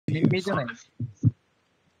মিটে নাই।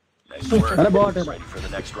 Nice work. अरे बहुत है Ready for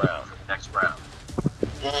the next round.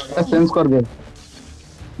 Change করবে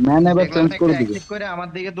ম্যান এবার দেখলাম চেঞ্জ একটা করে দিবে অ্যাক্টিভ করে আমার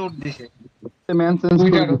দিকে দৌড় দিছে। ম্যান চেঞ্জ করে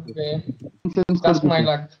দুইটা দিবে ঢুকবে চেঞ্জ করে জাস্ট মাই দিবে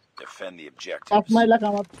লাক Defend the পাঁচ objectives. মাইল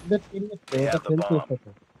আমাদের টিমমেট তো They এটা have the খেলতে bomb. এসেছে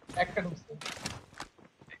একটা ঢুকছে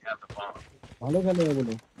ভালো খেলে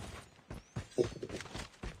এগুলো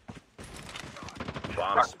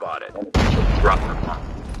Bomb spotted.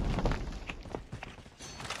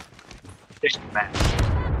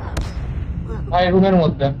 ভাই রুমের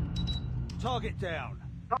মধ্যে Target down.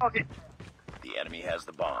 The enemy has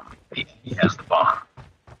the bomb.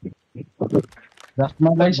 Just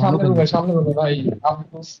mile ভাই সামনে রুমে ভাই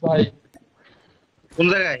আব্দুস ভাই কোন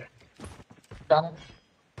জায়গায়? জানেন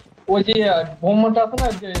ওই যে বোমটা আছে না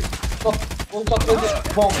যে ওই চক্রে যে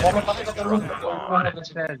বোমের পাশে একটা রুম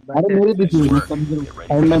আরে মেরে দিছি Get ready for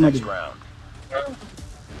final the মারি next round.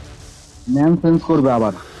 ম্যান চেঞ্জ করবে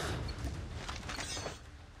আবার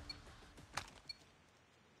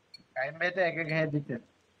টাইম বেতে এক এক হ্যাঁ দিতে।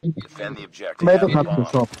 Defend the objective. ভাই তো Have the খাচ্ছে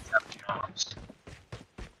bomb. সব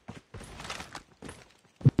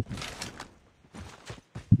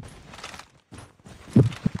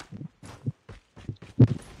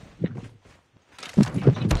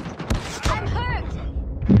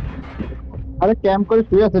আরে ক্যাম্প করে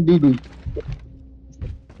শুয়ে আছে ডিডি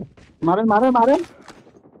মারেন মারেন মারেন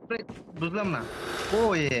বুঝলাম না। ও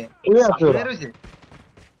এ শুয়ে আছে ওরা বের হইছে।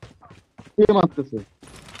 কে মারতেছে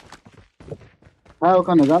হ্যাঁ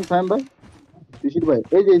ওখানে যান সাইম ভাই শিশির ভাই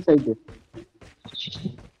এই যে এই সাইডে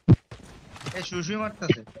এই শুশুই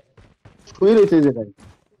মারতেছে। শুয়ে রয়েছে এই জায়গায়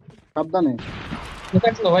সাবধানে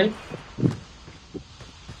দেখছিল ভাই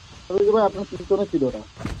ওই যে ভাই আপনার পিছনে ছিল ওরা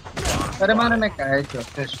আরে মানে না কাই তো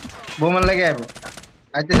শেষ। বোমান লাগে আইবো।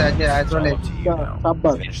 আইতে আই চলে। All to you now.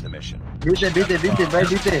 সাবধান Finish the mission. দিতে ভাই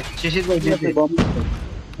দিতে। শেষে ভাই দিতে। Bomb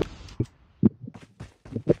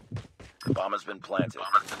The bomb has been planted.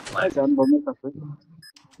 যান বমের কাছে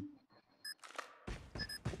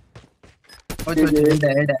ওই তো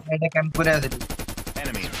এটা ক্যাম্প করে আছে।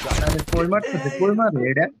 Enemy in আরে কই মারছে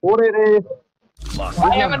এটা। ওরে রে Lost.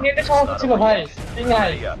 ভাই আমার নেটে সমস্যা ছিল ভাই ping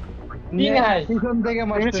high Ready up. Ping high পিছন থেকে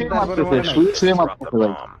মারছে শুয়ে তারপরে মারতেছে মনে নাই। শুয়ে Drop মারতেছে the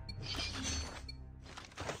ভাই bomb.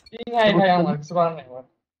 পিং হাই ভাই আমার কিছু করার নাই আমার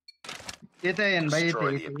এতে এন ভাই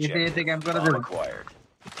Destroy the এতে objective. ক্যাম্প করা Bomb যাবে। acquired.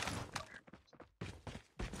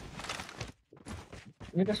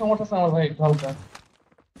 নেটে সমস্যা আছে আমার ভাই একটু হালকা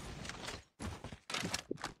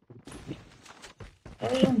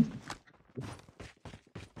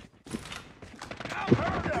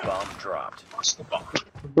Bomb dropped.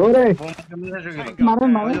 ওরে বোম কেমনে শেষ হয়ে গেল? মারেন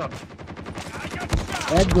ওই মারেন তো,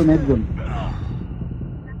 একজন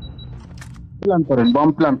প্ল্যান করেন বম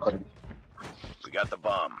প্ল্যান করেন We got the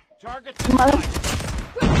bomb. Target মারেন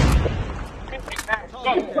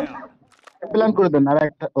down. প্ল্যান করে দেন আর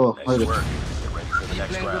একটা ও Nice হয়ে গেছে work. Get ready for the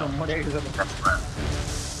next plan করো, round. মরে গেছে।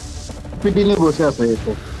 পিটি নিয়ে বসে আছে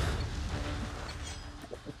এসে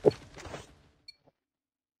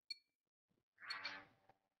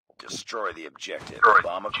Destroy the objective.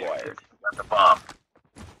 Bomb acquired. Got the bomb.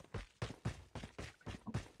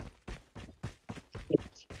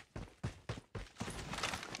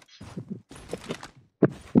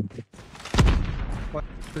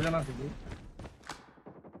 দুজন আছে কি?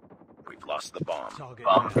 We've lost the bomb. Target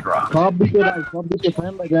Bomb down. dropped. সব দিকে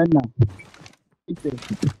ফাইন ভাই যান না ঠিকছে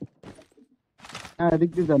হ্যাঁ এদিক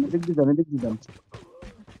দিয়ে যান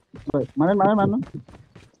ভাই, মারেন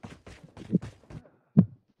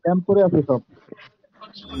ক্যাম্প করে আছে সব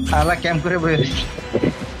আলা ক্যাম্প করে বসে আছে।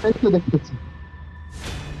 এই তো দেখতেছি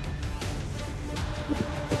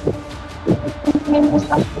Enemy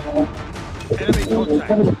contact.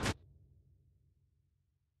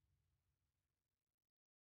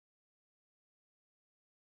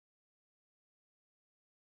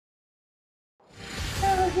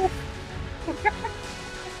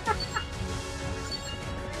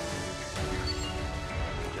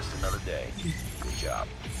 Just another day. Good job.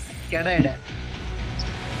 কেডা এটা?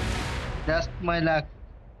 Just my lakh.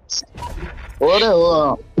 ওরে ও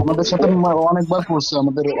আমাদের সাথে অনেকবার পড়ছে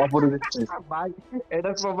আমাদের অপরিচিত ভাই এটা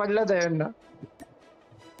প্রোফাইলটা দেন না।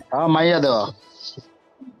 হ্যাঁ মাইয়া দেওয়া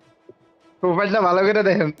প্রোফাইলটা ভালো করে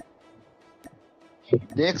দেখেন।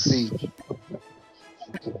 দেখছি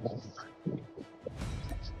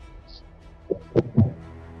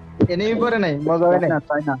এনেই পরে নাই, মজা হয় না।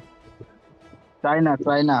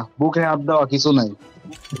 চাই না বুকে হাত দেওয়া কিছু নাই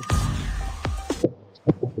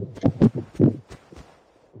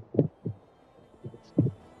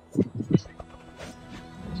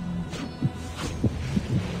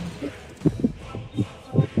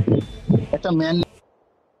একটা ম্যান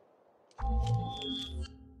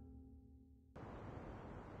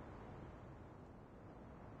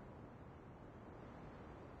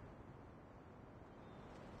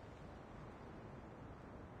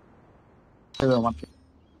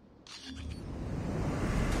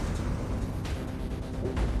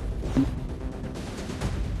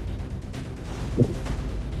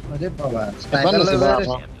আরে বাবা স্নাইপার Vale, se লইবে va, রে।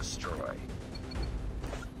 va. And destroy.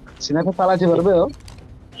 সিনাকে পালাতে পারবে ও?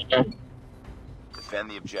 Defend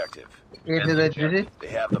the objective. এতে যাইতেছি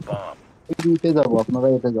They have the bomb. এতে যাবো, আপনারা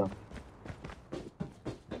এতে যান।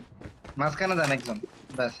 মাঝখানে যান একজন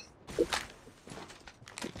ব্যাস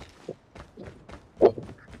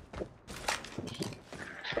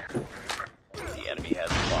The enemy has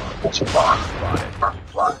the bomb.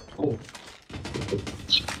 Spotted.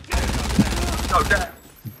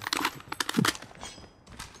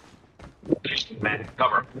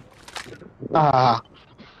 আহা,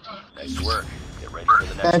 Nice work. Get ready for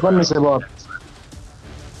the next এখন round. নিচে বল।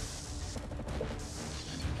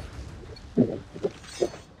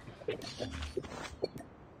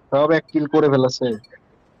 সব এক কিল করে ফেলেছে।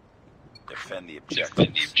 Defend the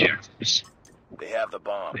objectives. They have the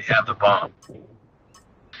bomb.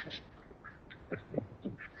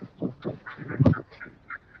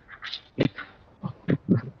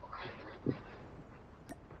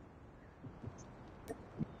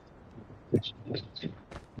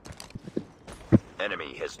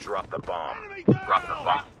 Enemy has dropped the bomb.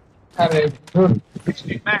 আরে ধুর।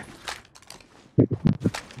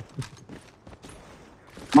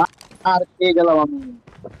 আর কে গেলাম আমি।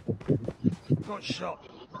 Got shot.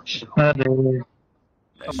 আরে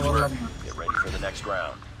Nice work. Get ready for the next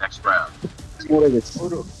round. মরে গেছি।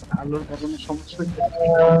 আলোর কারণে সমস্যা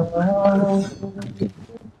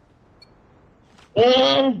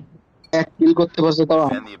এক কিল করতে পারছে তাও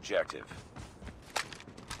Defend the objective.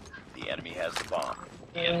 The enemy has the bomb.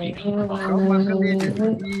 সব মার্কা দিয়েছে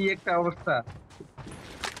কি একটা অবস্থা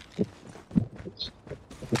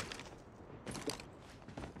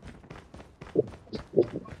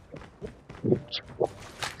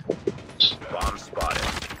Bomb spotted.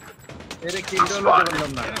 এরে কিলটা লইতে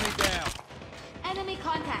পারলাম না Enemy down. Enemy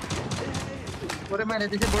contact. পরে মারে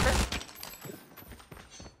দিছে বোটে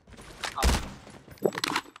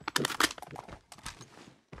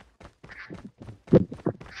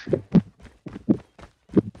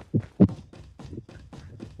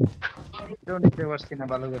নিতে পারছি না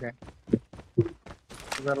ভালো করে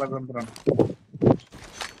জ্বালা যন্ত্রণা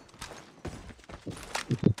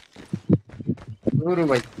গুরু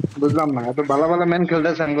ভাই বুঝলাম না এত ভালো ভালো ম্যান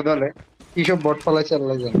খেলতেছে আঙ্গু দলে কি সব বট ফলাই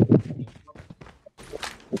চাল্লা যায়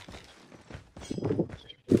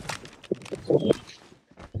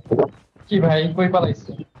কি ভাই কই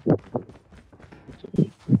পালাইছে?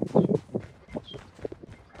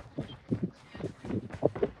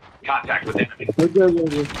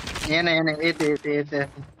 এনে এনে এতে এতে এতে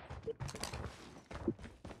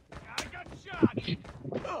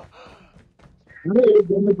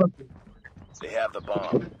They have the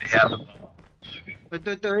bomb. ওই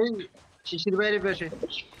তো তো এই শিশির বাইরে বসে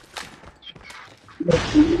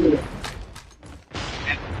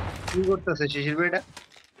কি করতেছে শিশির ভাইটা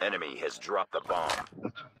Enemy has dropped the bomb.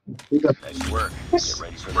 ঠিক আছে Nice work. Get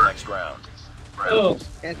ready for the next round.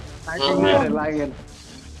 লাগে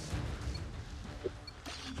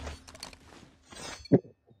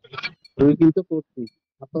দুই কিল তো করছি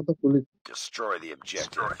আপনার তো police Destroy the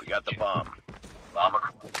objective. We got the bomb.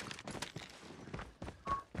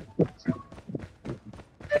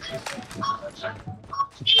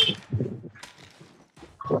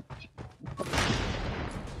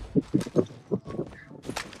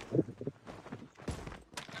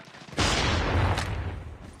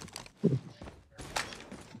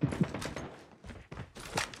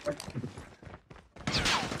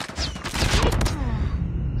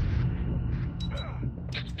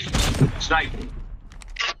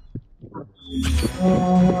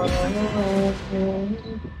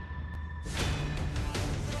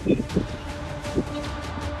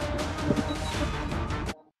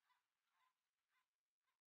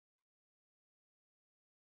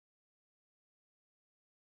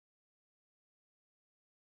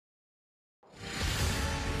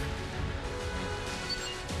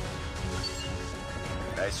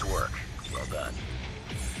 Nice work. Well done.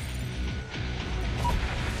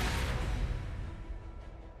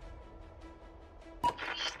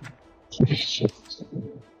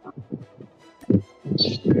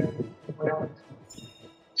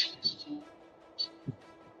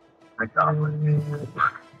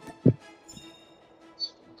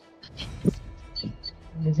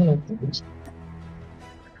 বুঝে নাকি?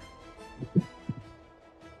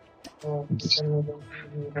 ও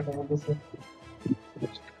কথা বলতেছে।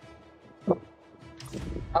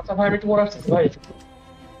 আচ্ছা ভাই আমি একটু পরে আসতেছি ভাই।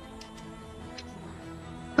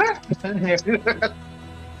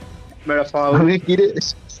 মেরা ফাউল আমি কি রে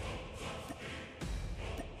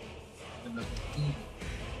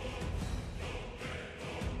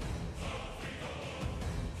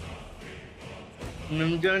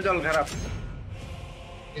চল খারাপ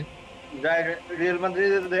যাই রিয়েল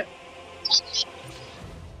মাদ্রিদ দে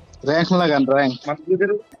র্যাঙ্ক লাগান র্যাঙ্ক।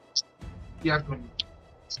 মাদ্রিদের কি এখন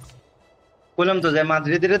বললাম তো যে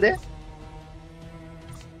মাদ্রিদের দে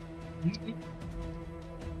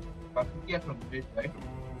কি এখন ভাই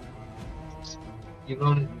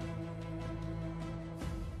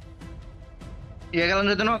খেলানো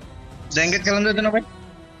যেত না র্যাঙ্কেট খেলানো যেত না ভাই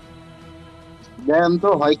দেন তো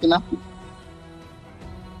হয় কিনা।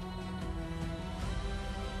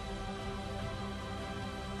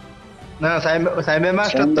 না সাইবে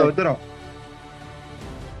মাস্টার তো হইতো না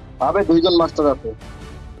পাবে 2 জন মাস্টার আছে,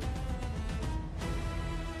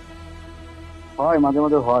 হয় মাঝে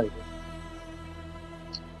মাঝে হয়।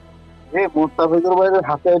 মোস্তাফিজুর ভাইয়ের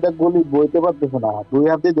হাতে এটা গুলি বইতে পারতেছে না, 2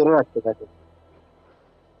 হাত দিয়ে ধরে রাখতে থাকে,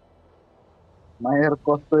 মায়ের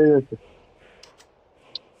কষ্ট হয়ে যাচ্ছে।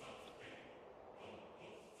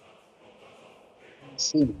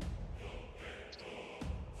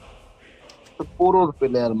 পুরো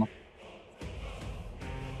প্লেয়ার মা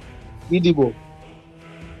কি দিব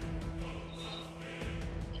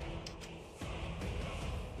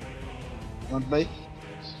ভাই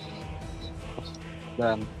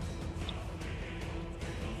দেন।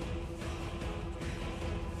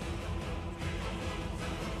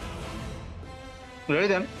 রেডি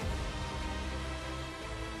দেন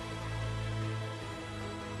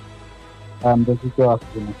আমরা কিছু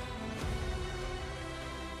আসছি না।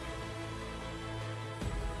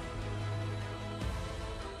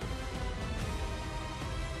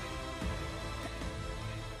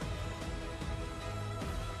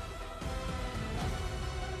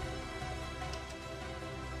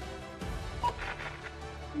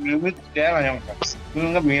 Mimit kaya lang ka. Yung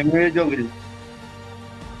nga mimit jogil.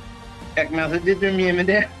 Ek message dito mimit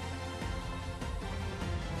eh.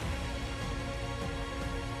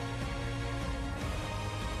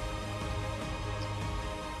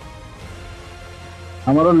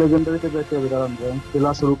 আমারও লেজেন্ডারিতে যেতে হবে, কারণ র্যাঙ্ক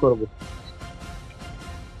খেলা শুরু করবো।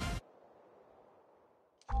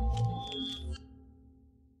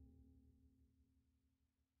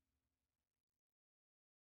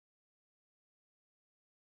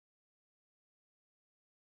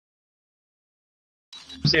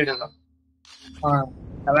 Sede lang. Ah,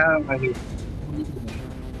 kailangan lagi.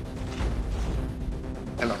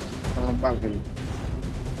 Hello. Bakit?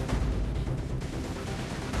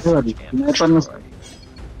 Sorry,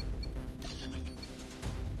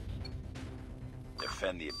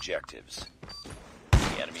 Defend the objectives.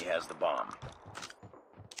 The enemy has the bomb.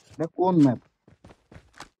 এটা কোন map?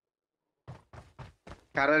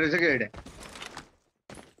 Kara rese ka ide.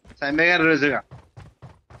 Saime ka rese ka.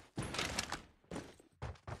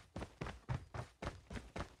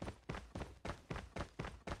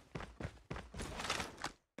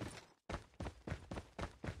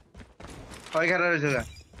 Hoy kara rese ka.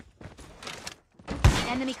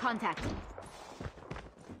 Enemy contact.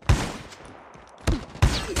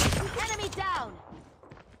 Enemy down.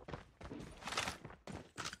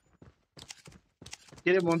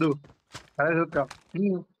 Kire বন্ধু আরে সত্যি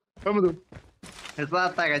বন্ধু এসবা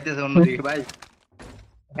তাকাইতেছে অন্যদিকে ভাই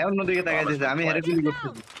হ্যাঁ অন্যদিকে তাকাইতেছে আমি হেরে গুলি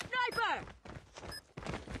করতেছি Sniper.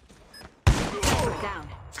 Down.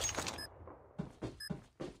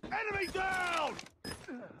 Enemy down!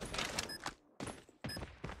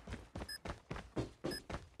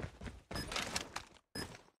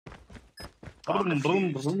 ব্রুম ব্রুম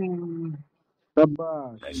ব্রুম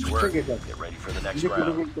সাব্বাস। Nice work. Get ready for the next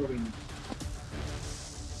round.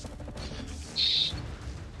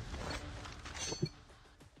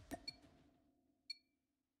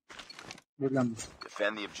 বুঝলাম,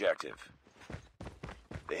 Defend the objective.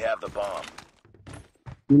 They have the bomb.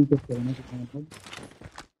 কিল করতে হবে নাকি তোমার?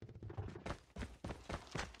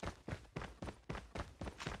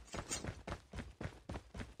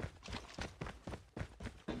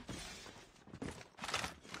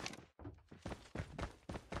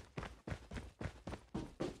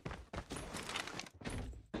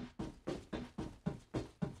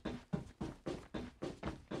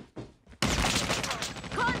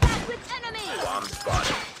 Contact with enemy. Bomb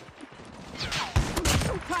spotted.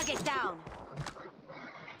 Target down.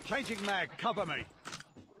 Changing mag, cover me.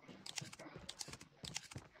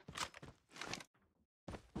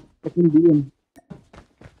 এখন দিন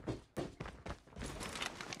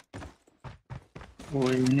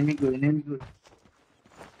ওই enemy go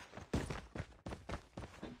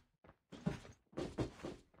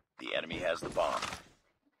The enemy has the bomb.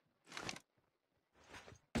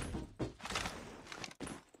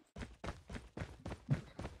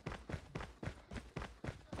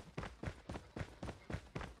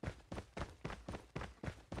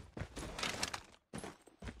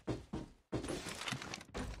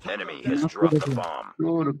 Enemy has dropped the bomb.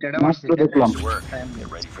 তোর কেডা মাত্র মারছে দেখলাম Nice work. Get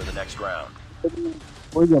ready for the next round.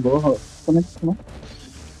 ওই যাবো শোনে শোনো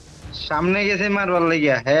সামনে গেছে মারবার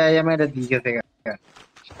লাগিয়া হ্যাঁ আমার দিকে গেছে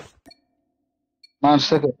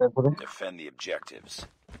মারছে কে তারপরে Defend the objectives.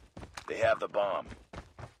 They have the bomb.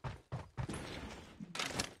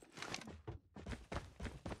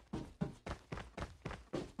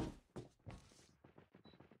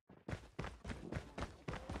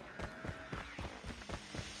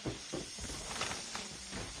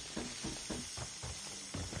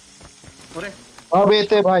 ওরে সব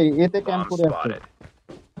এতে ভাই এতে ক্যাম্প Bomb করে আছে spotted.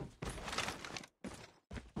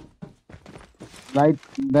 রাইট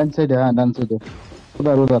ডান সাইডে হ্যাঁ ডান সাইডে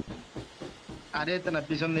উদার উদার আরে তো না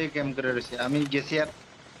পিছন থেকে ক্যাম্প করে রয়েছে আমি গেছি আর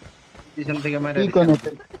পিছন থেকে মারা কি কোন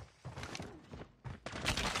এতে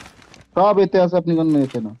সব এতে আছে আপনি কোন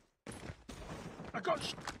এতে না I got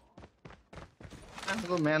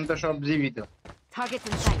ম্যান তো সব জীবিত Target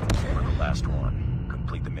in sight. Last one.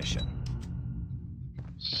 Complete the mission.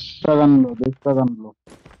 টাগানলো বেশ টাগানলো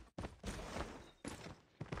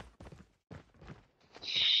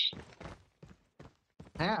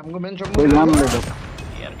হ্যাঁ আমগো ম্যান সব ওই নাম লো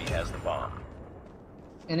The enemy has the bomb.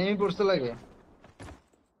 Enemy পড়তে লাগে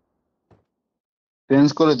চেঞ্জ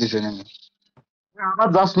করে দিছে আমি আবার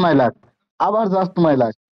জাস্ট মাই লাক আবার জাস্ট মাই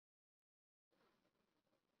লাক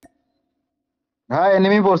হ্যাঁ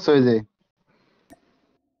এনিমি পড়ছে ওই যে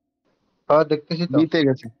হ্যাঁ দেখতেছি তো বিতে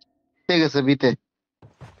গেছে বিতে গেছে বিতে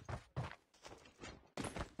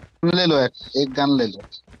ले लो एक गन ले लो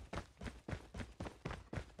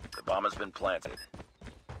The bomb has been planted.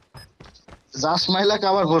 Just মাইলা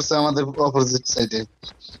cover করছে আমাদের অপোজিট সাইডে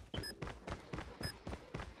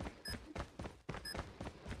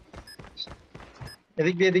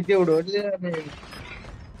এদিক দিয়ে উড়ো যে আমি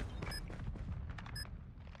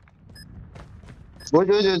ওই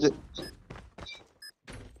যে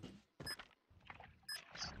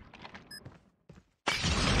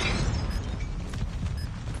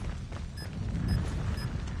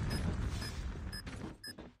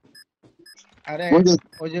আরে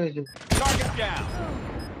ওই যে ওই যে target down.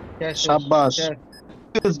 শেষ, শাবাশ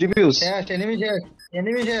শেষ, ডিফিউজ শেষ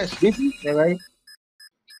এনিমি শেষ এ ভাই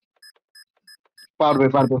পারবে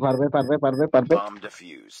Bomb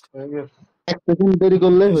defused. হয়ে গেছে। এক সেকেন্ড দেরি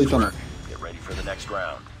করলে Nice হইতো না work. Get ready for the next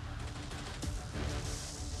round.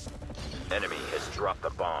 Enemy has dropped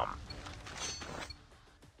the bomb.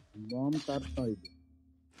 Bomb তার পাইবে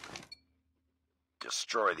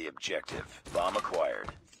Destroy the objective. Bomb acquired.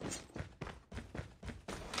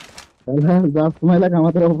 তাহলে জাস্ট মাইলা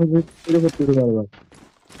আমাদের অপোজিট করে করতে পারবে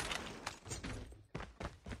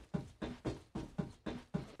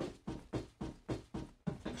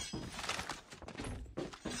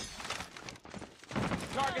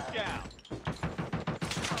Target down.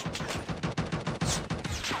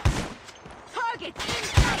 Target in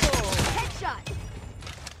sight. Headshot.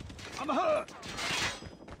 I'm hurt.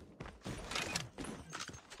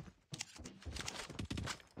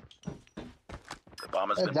 The bomb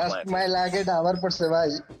has been just planted. মাই লাগে আবার পড়ছে ভাই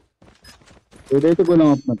এটাই তো বললাম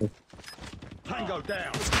আপনাদের Tango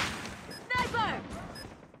down. Sniper.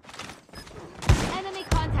 Enemy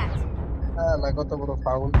contact. হ্যাঁ কত বড়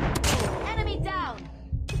ফাউল Enemy down.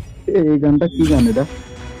 এই গানটা কি গান এটা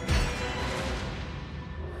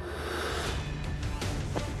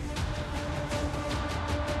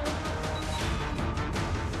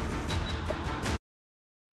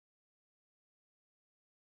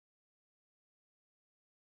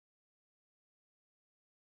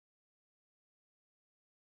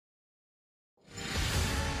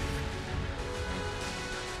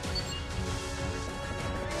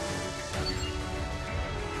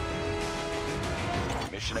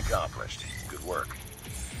Mission accomplished. Good work.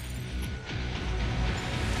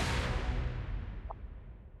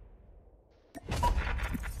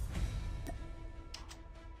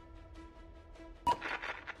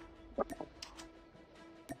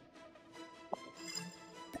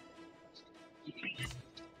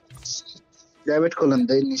 Private করলেন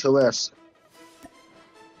দেয়নি সবাই আসছে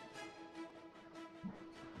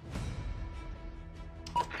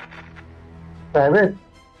প্রাইভেট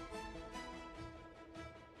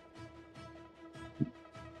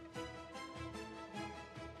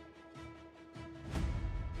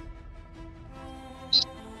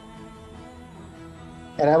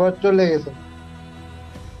এরা আবার চলে গেছে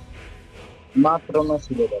মাত্র না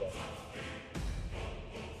ছিল তারা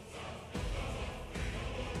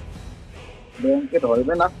ব্যাংকে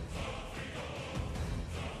ধরবে না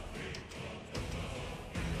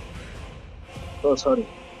তো সরি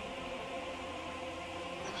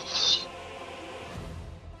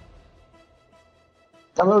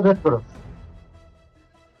চালাও ভেট করো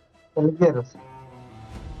তাহলে কি আর আছে?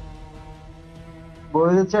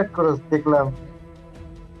 বইয়ে চেক করস দেখলাম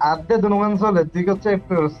আদে দুনুমান চলে তুই কত চেক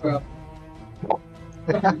করস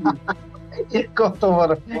কত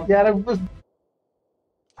বড় ইয়ার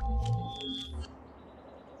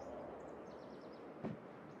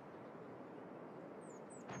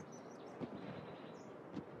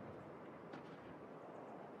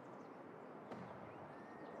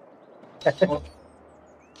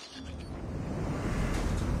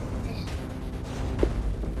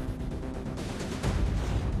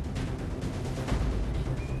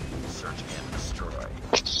Search and destroy.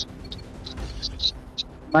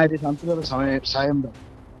 মাইরে শান্তি করে সায়েম দাও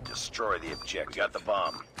Destroy the object. We got the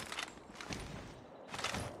bomb.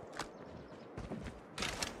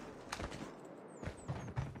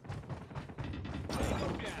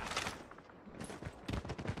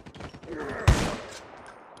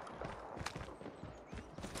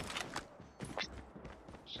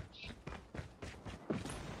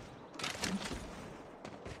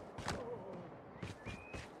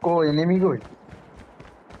 কই এনিমি কই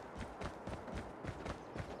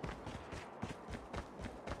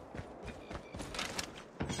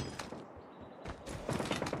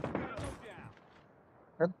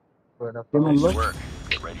কেমন Nice লোক work.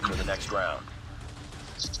 Get ready for the next round.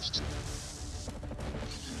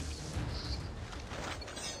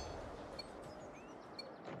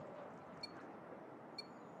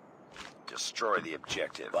 Destroy the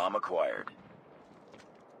objective. Bomb acquired.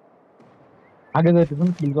 আগে যাইতেছেন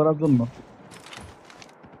কিল করার জন্য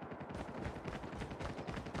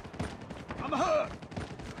I'm hurt.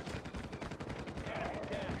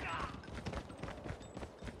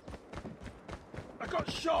 I got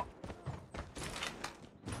shot.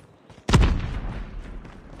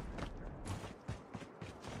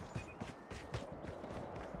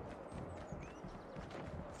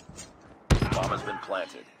 Bomb has been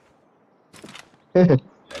planted.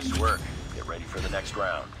 Nice work. Get ready for the next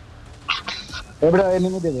round. এবারে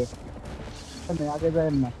enemy দেবে আগে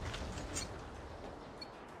যায় না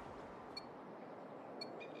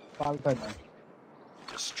পাল্টায় না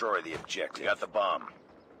Destroy the objective. Got the bomb.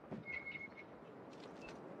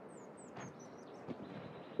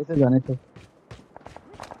 এটা জানে তো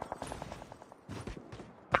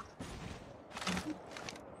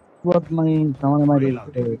What my সামনে মারি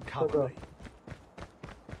Reloading. Cover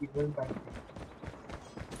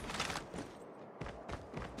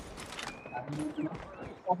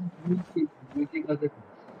me.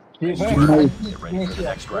 Get ready for the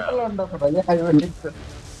next round.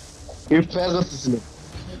 It fire করতেছিল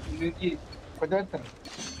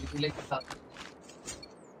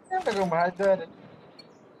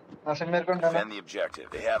Defend the objective.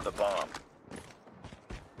 They have the bomb.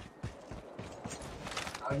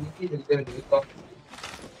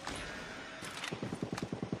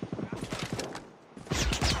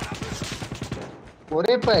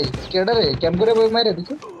 ওরে ভাই কেডা রে কেম করে বই মারে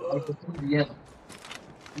দিছো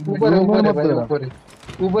উপরে উপরে ভাই উপরে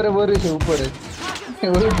উপরে বইছে উপরে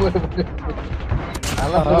ওই উপরে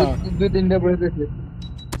আল্লাহ দুই তিনটা বই দিছে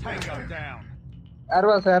Tango down. আর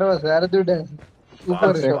আছে আর দুইটা আছে Bomb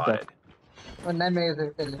উপরে সব spotted. ও নামে গেছে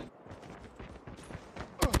তাহলে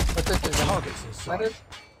আচ্ছা আচ্ছা Targets in মারে sight.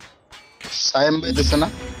 সায়েম পাইতেছে না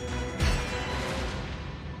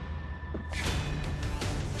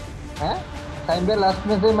হ্যাঁ টাইম বে লাস্ট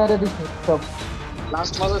ম্যাচে মারে দিছে সব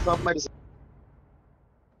লাস্ট মাসে সব মারিছে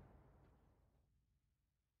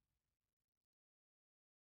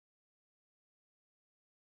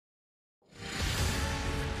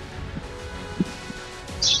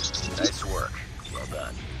Nice work. Well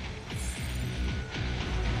done.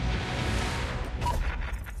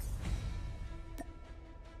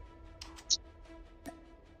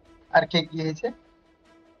 আর কে কি হয়েছে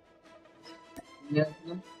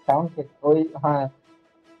সাউন্ড কে ওই হ্যাঁ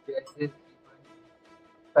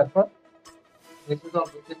তারপর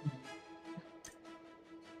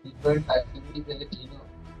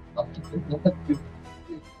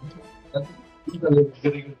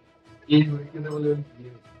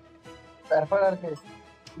তারপর আর কে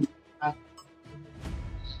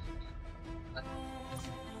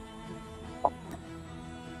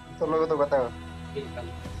তোর লোক তো কথা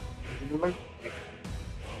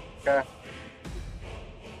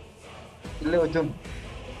ಇಲ್ಲೇ ಒಜ್ಜನ್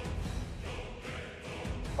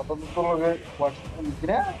ಮತ್ತೊಂದು ವಾಟ್ಸಪ್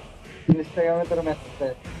ಇದ್ರೆ ಇನ್ಸ್ಟಾಗ್ರಾಮ್ ತರ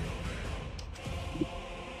ಮೆಸೇಜ್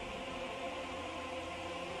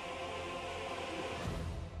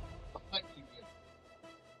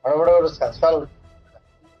ಬಡ ಬಡ ಬಡ ಸಸ್ಪಾಲ್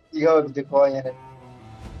ಈಗ ಹೋಗಿದ್ದೆ ಕೋಯನೆ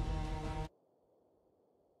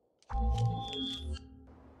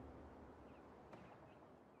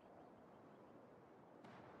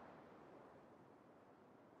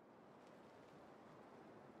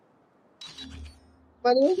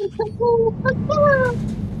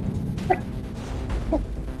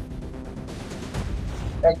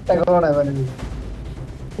একটা করো না মানে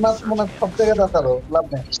মাছ মনে হয় সব জায়গায় দাঁড়ালো লাভ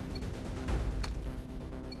নেই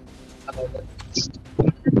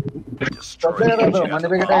সব Destroy জায়গায় the দাঁড়ালো মানে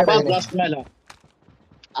objective. বেগে টাকা আবার দেয়নি। জাস্ট মাইলা,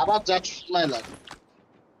 আবার জাস্ট মাইলা।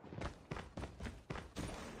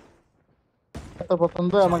 এত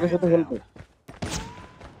পছন্দ আমাকে সাথে help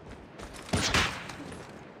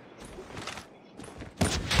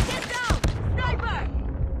Get down! Sniper!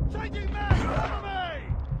 Changing mag! Cover me!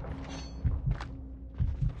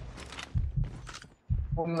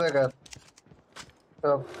 কোন জায়গা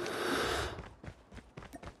সব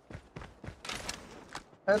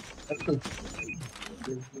হ্যাঁ একটু।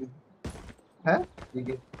 হ্যাঁ ঠিক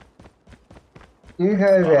আছে এই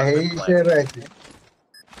হিসেবে আছে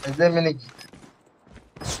এই যে মানে কি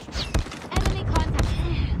Enemy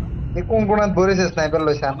contact. এই কোন কোন ধরেছে sniper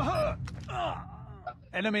লইছান I'm hurt!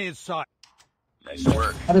 Enemy in sight. Nice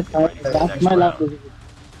work. আরে Ready for the just next my love round.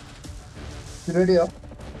 Ready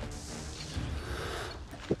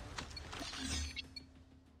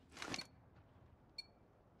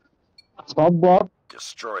সব বট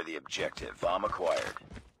Destroy the objective. Bomb acquired.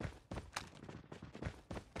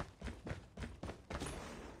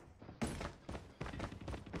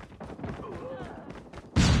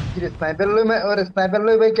 কি রে স্নাইপার লই ওরে স্নাইপার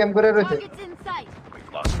লই ভাই ক্যাম্প করে রয়েছে Targets in sight.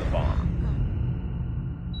 We've lost the bomb.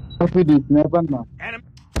 Copy this নেপার না Enemy.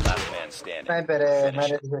 Last man standing. স্নাইপারে Finish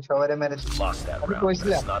মেরে it. দিছে সবারে মেরে দিছে Lost that আমি round, but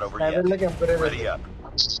কইছিলাম it's not over স্নাইপার লই yet. ক্যাম্প করে Ready রয়েছে up.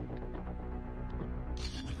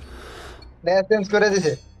 ড্যাশ চেঞ্জ করে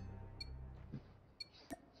দিছে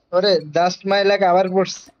ওরে জাস্ট মাই লাগ আবার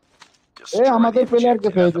পড়ছে এ Destroy আমাদের the player K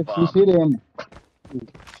objective at হয়েছে the bomb. Shishir M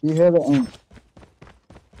she have M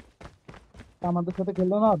আমাদের সাথে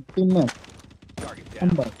খেললো না 3 match Target down.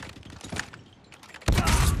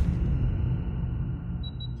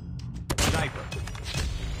 Sniper.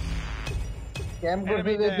 Camp করতে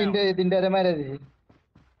Enemy যে down. তিনটারে মেরে দিছি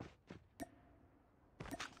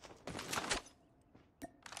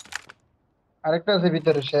আরেকটা আছে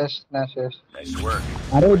ভিতরে শেষ না শেষ Nice work.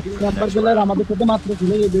 আরে 2 নাম্বার প্লেয়ার আমাদের সাথে মাত্র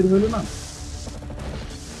খেলে বের হলো না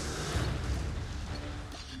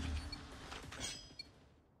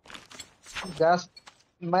জাস্ট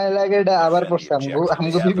মাই লাগে এটা আবার পড়ছে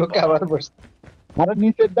আমগো বিপক্ষে আবার পড়ছে আরে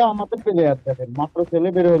নিচের দা আমাদের প্লেয়ার দেখেন মাত্র খেলে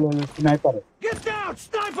বের হলো স্নাইপারে Get down!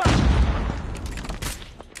 Sniper!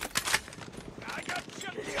 I got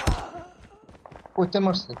shot. কোচে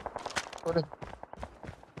মারছে ওরে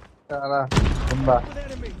তারা bomba With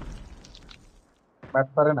enemy. বাট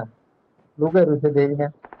পারে না লোকে রয়েছে দেই না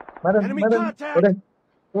মারে Enemy মারে contact! ওরে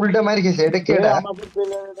উল্টা মারি গেছে এটা কেডা আমাদের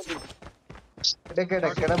প্লেয়ার এটা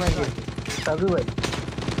কেডা মারি গেছে সাধু ভাই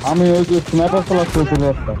আমি ওই যে স্নাইপার ফলাস করছিল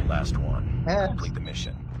একটা Last one. হ্যাঁ Complete the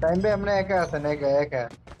mission. টাইম ভাই আমরা একা আছেন একা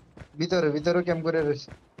ভিতরে ক্যাম্প করে রয়েছে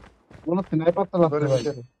কোন স্নাইপার ফলাস ঘরের ভাই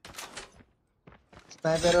ভিতরে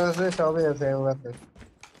স্নাইপারও আছে সবই আছে ও আছে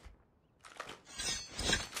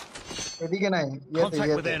এদিকে নাই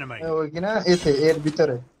Contact with enemy. ওই কিনা এর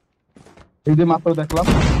ভিতরে এই যে মাত্র দেখলাম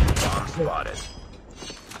Bomb spotted.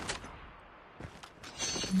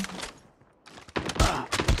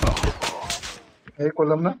 এই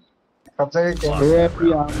করলাম না সব জায়গায় camp Lost that Happy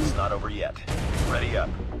round, but it's not over yet. Ready up.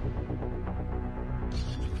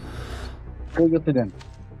 কই গেছে দেন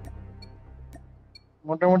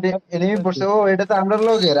মোটামুটি এনিমি পড়ছে ও এটা তো আমরা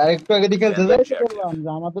লোকের আর একটু আগে দিকে খেলতে যাই বললাম যে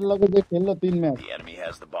আমাদের লগে যে খেললো 3 match The enemy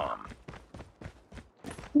has the bomb.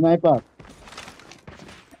 Sniper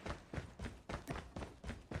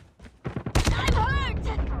I'm hurt!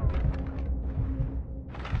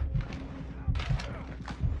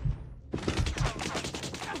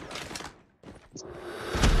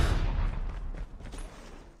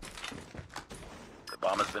 The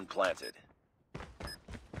bomb has been planted.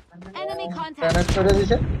 Enemy contact. Connect করে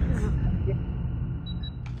দিছে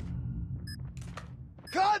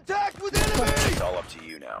Contact with enemy! It's all up to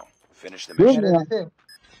you now. Finish the Good. mission. মেরে দিছে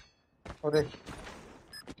ওরে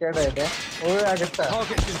কেডা এটা ওই আগেরটা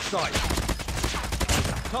Target's in sight.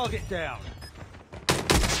 Target down.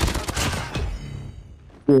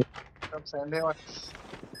 সব সাইন্ড হয়ে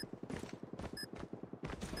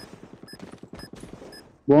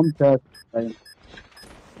বম শেষ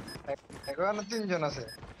এখনো তিনজন আছে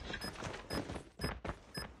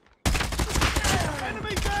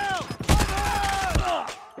Enemy down!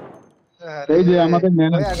 এই যে আমাদের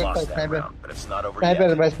ম্যান ওই আগেরটা Lost that sniper round, but it's not over sniper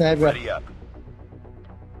yet. ভাই স্নাইপার Ready up.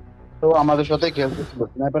 তো আমাদের সাথে খেলতেছিল,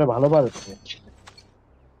 স্নাইপারে ভালো পারছে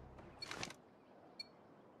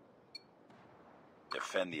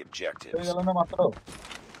Defend the হয়ে objectives. গেল না মাত্র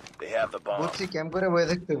They have the bomb. বুঝছি ক্যাম্প করে বয়ে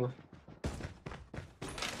দেখতে হবে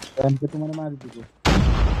এমকে তোমার মারি দিবে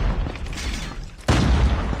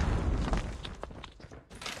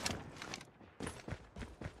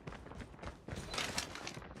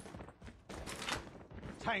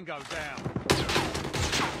Tango down.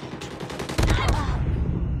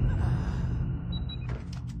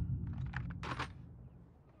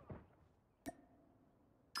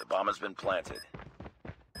 The bomb has been planted.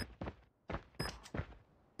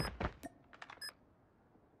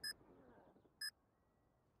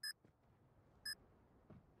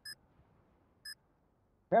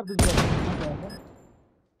 Grab this guy.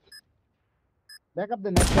 Back up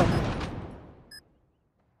the next one.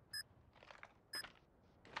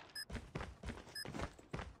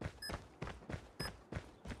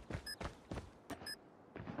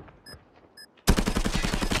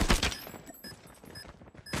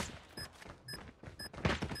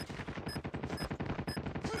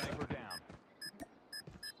 Sniper down.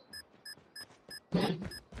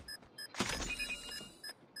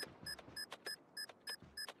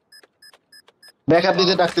 Backup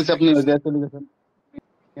দিতে ডাকতেছি আপনি ওই জায়গায় চলে গেছেন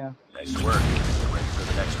Nice work. Ready for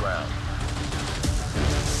the next round.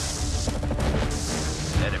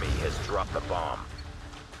 Enemy has dropped the bomb.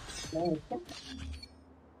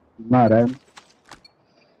 না Rayan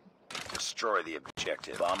Destroy the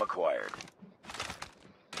objective. Bomb acquired.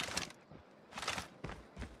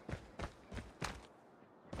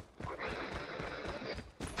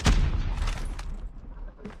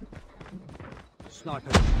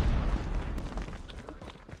 Sniper.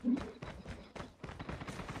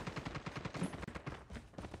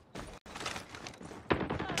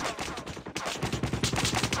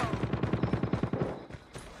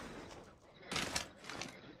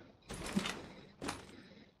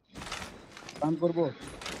 কাম করবো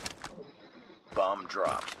Bomb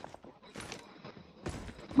dropped.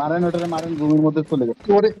 মারেন ওটারে মারেন রুমের মধ্যে চলে গেছে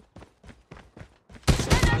ওরে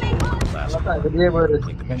Last one.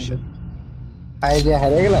 Complete the mission.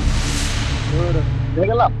 হারিয়ে গেলাম হেরে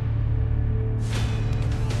গেলাম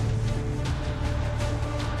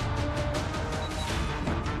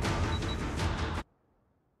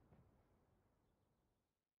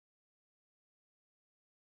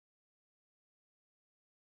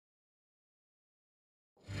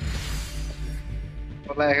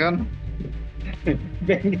বলা এখন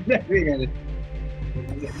ব্যাংকে থাকবে গেলে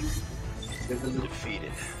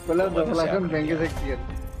Defeated. বলা Don't let this এখন happen ব্যাংকে again. থাকতে গেলে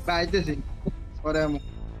পাইতেছি পরে আমি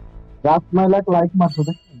রাত 9 লাখ লাইক মারছো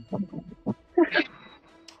দেখ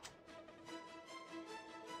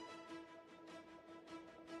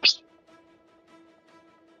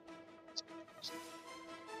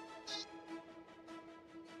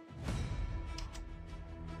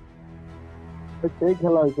সেই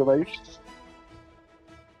খেলা হয়েছে ভাই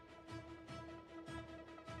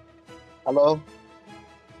হ্যালো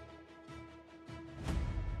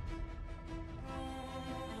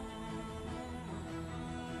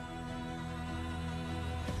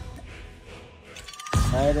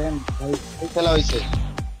হ্যাঁ রেন ভাই সেই খেলা হয়েছে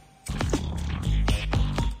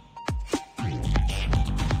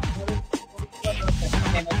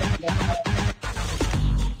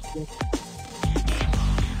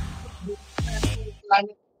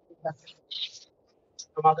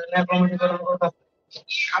তোমাদের না কমিটি করার কথা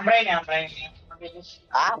আমরাই না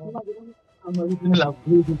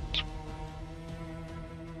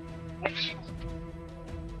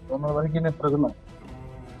তোমার বাড়ি কিনে প্রয়োজন না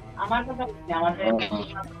আমার কথা আমাদের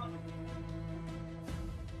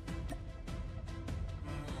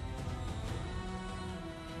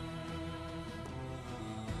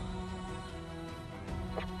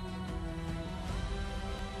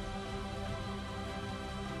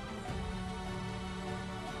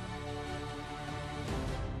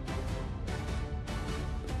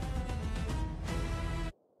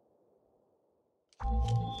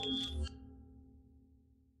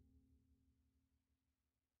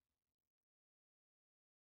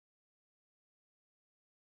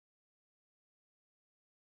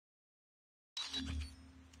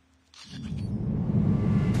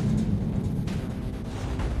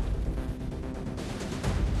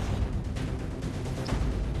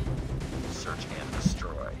Search and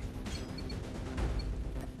destroy.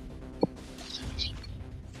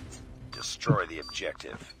 Destroy the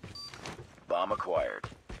objective. Bomb acquired.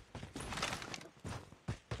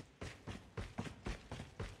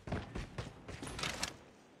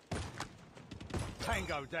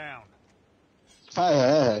 Tango down. হ্যাঁ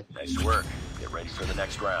হ্যাঁ হ্যাঁ Nice work. Get ready for the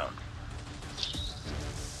next round.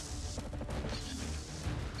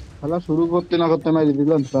 খেলা শুরু করতে না করতে মেরে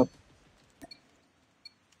দিলাম সব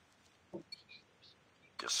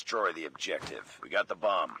Destroy the objective. We got the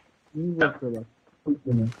bomb.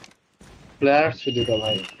 Player ছিল তো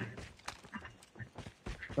ভাই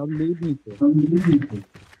সব লিড নিতে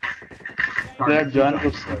প্লেয়ার জয়েন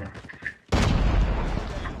করছে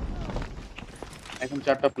এখন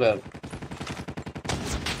 4টা প্লেয়ার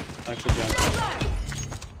একটা জান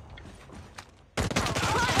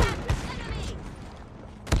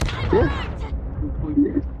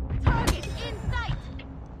Target in sight.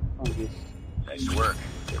 Nice work.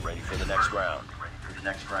 Get ready for the next round.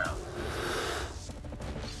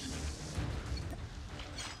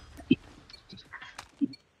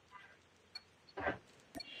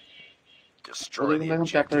 Destroy the এখন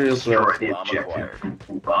objective. চ্যাপ্টার ইউজ করে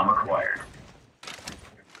Bomb acquired.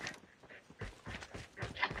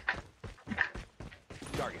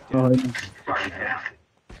 Target Oh, down.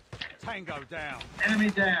 Tango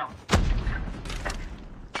down.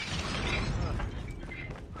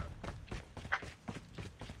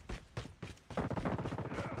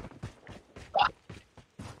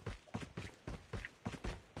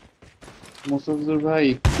 মোসাফিজুর ভাই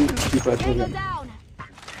একটু চিপা Tango চলেন down.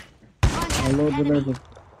 hello, brother.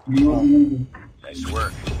 Nice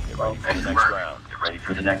work. Get ready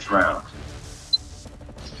for the next round.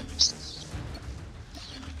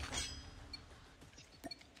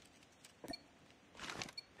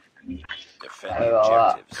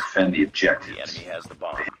 Defend the objectives. The enemy has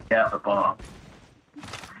the bomb.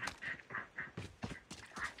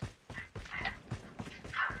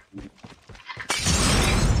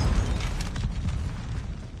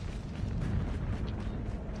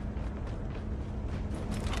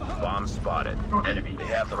 Bomb spotted. Enemy. They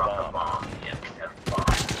have the bomb. Enemy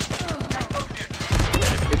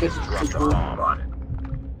has dropped the bomb.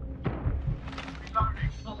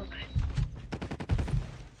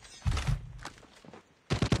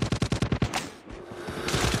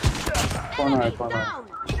 কোনায় Down.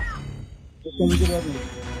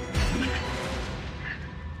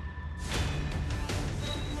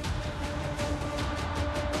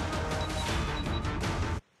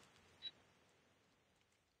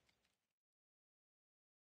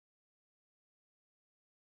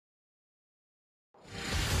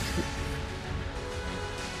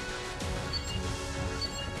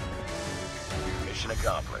 Mission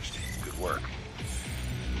accomplished. Good work.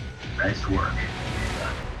 Nice work.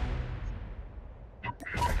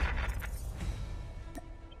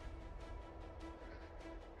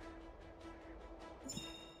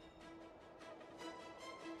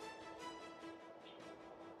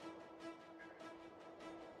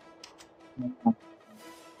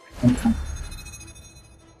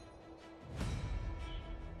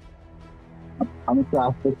 আমি তো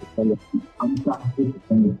আসতে চাই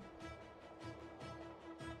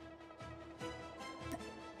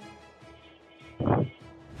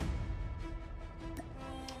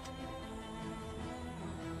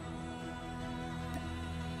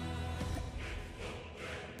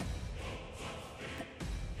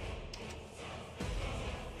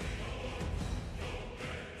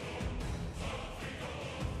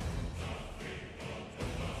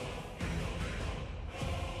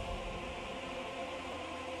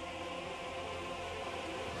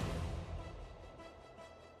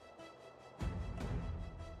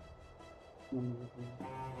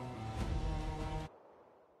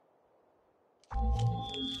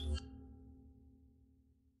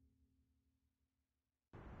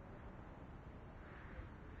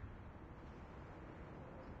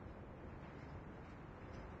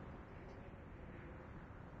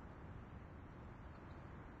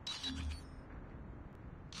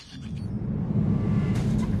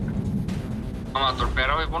আমার তোর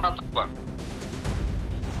প্যারা হইব না তো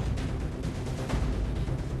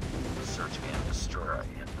Search and destroy.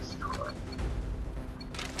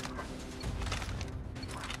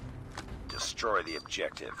 Destroy the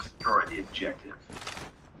objective.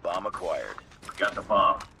 Bomb acquired. We got the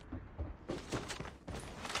bomb.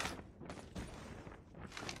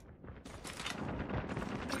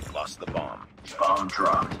 We've lost the bomb. Bomb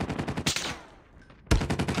dropped.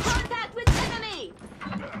 Contact with enemy.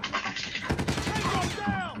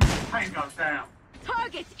 Tango down.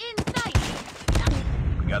 Target in sight.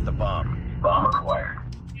 We got the bomb. Bomb acquired.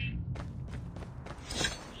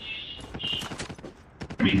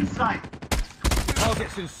 In sight.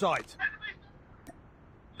 Targets in sight.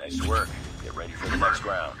 Nice work. Get ready for the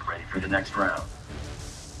next round.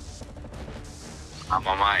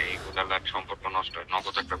 মামা এইগুলার সম্পর্ক নষ্ট হয়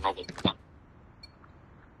নগদ একটা নগদ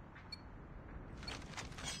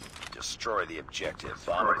Destroy the objective.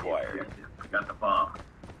 Bomb acquired. We got the bomb.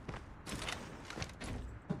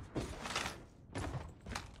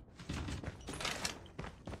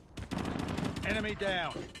 Enemy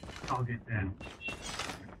down. Target down.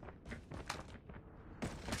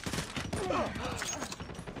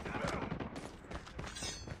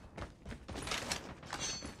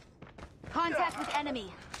 Contact with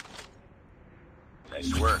enemy.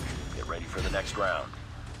 Nice work. Get ready for the next round.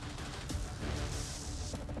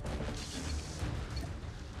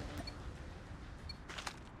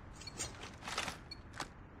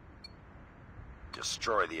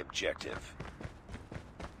 Destroy the objective.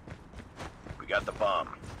 We got the bomb.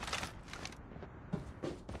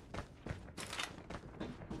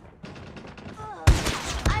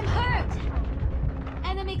 I'm hurt.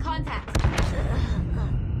 Enemy contact.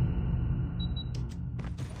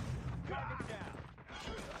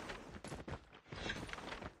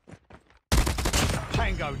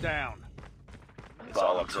 Tango down. It's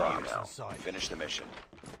all up to you Targets now. in sight. Finish the mission.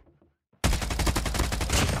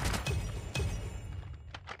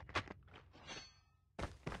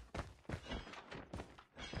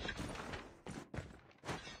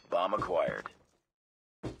 Bomb acquired.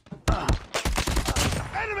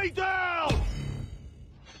 Enemy down!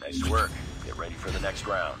 Nice work. Get ready for the next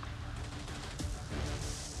round.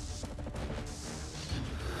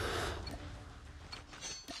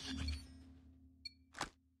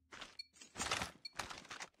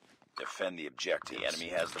 Defend the objective. The enemy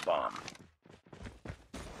has the bomb.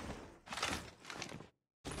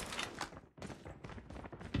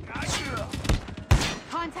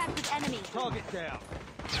 Contact with enemy. Target down.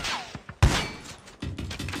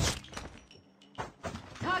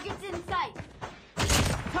 Targets in sight.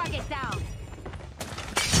 Target down.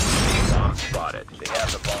 Bomb spotted. They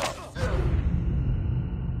have the bomb.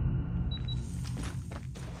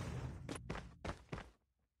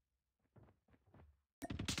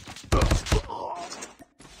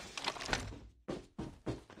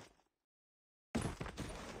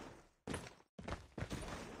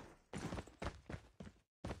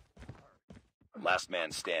 Last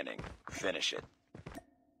man standing. Finish it.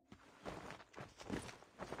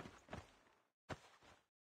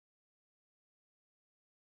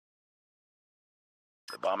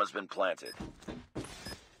 The bomb has been planted.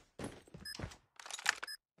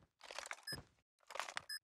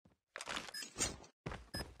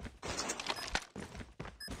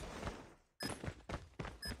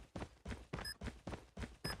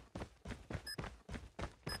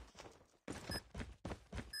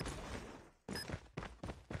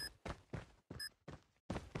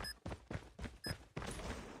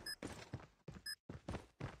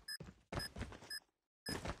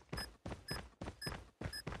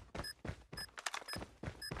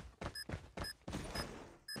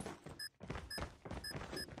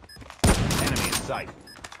 Enemy in sight.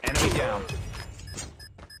 Enemy down.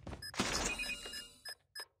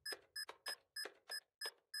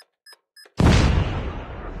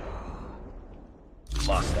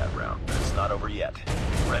 Lost that round, but it's not over yet.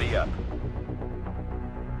 Ready up.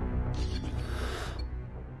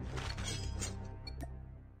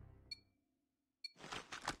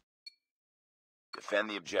 Defend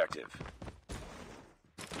the objective.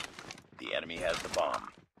 The enemy has the bomb.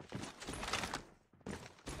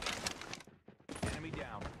 Enemy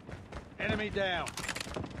down. Enemy down.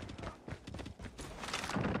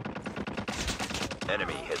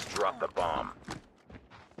 Enemy has dropped the bomb.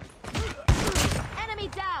 Enemy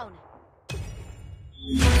down.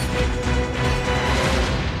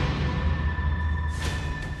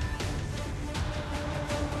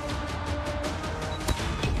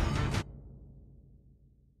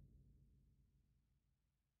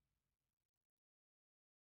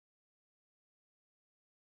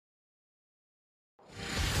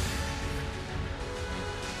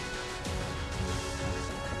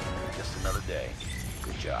 Just another day.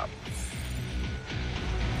 Good job.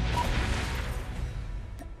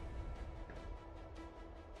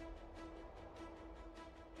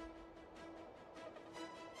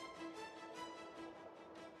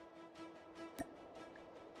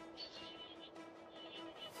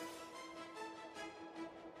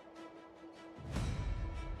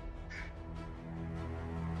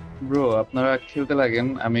 Bro আপনারা খেলতে লাগেন,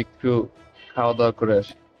 আমি একটু খাওয়া দাওয়া করে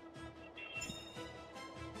আসি।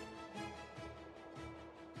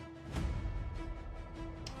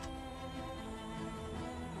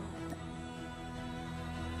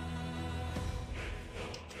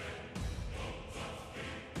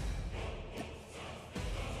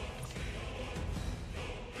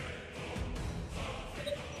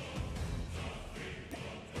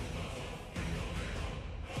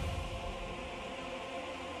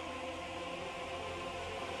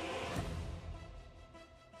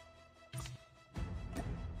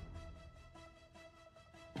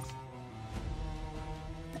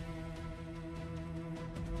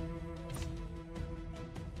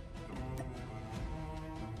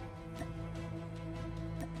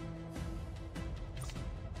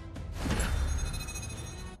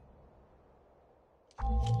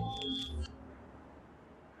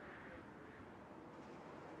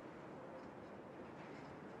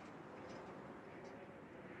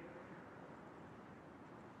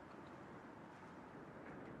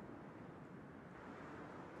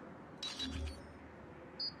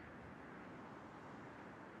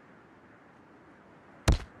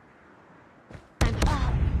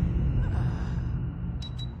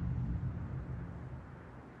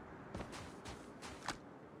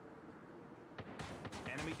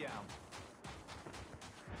 down.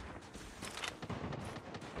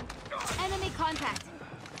 Enemy contact.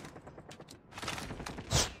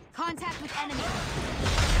 Contact with enemy.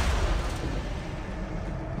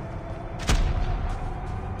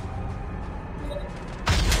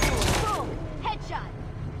 Boom! Headshot.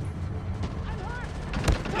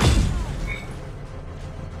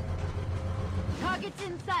 Targets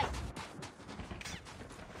in sight.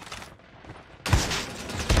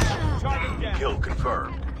 Target down. Kill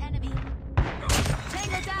confirmed. Contact with enemy.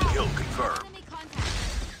 Tango down. Kill confirmed. Enemy contact.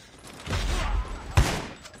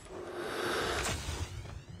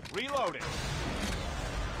 Reloading.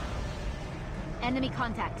 Enemy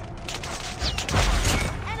contact.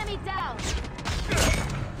 Enemy down.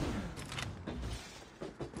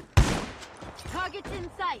 Targets in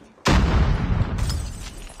sight.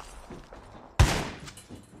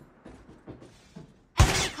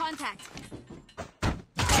 Enemy contact.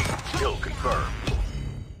 Kill confirmed.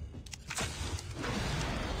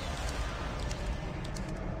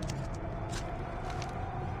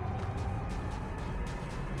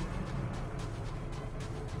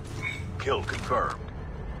 Kill confirmed.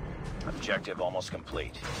 Objective almost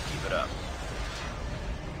complete. Keep it up.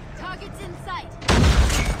 Targets in sight.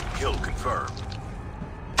 Kill confirmed.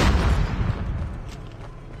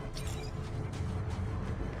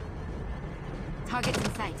 Targets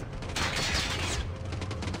in sight.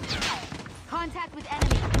 Contact with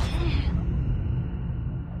enemy.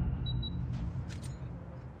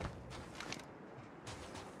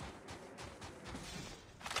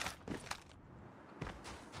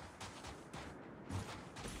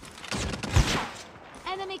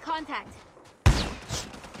 Enemy contact.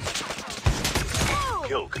 Oh!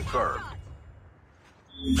 Kill confirmed.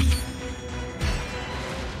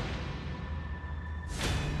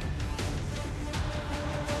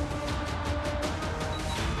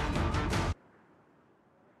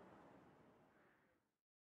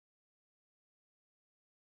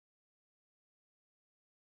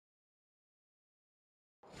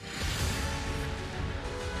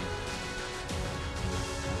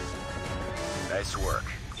 Nice work.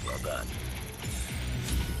 Well done.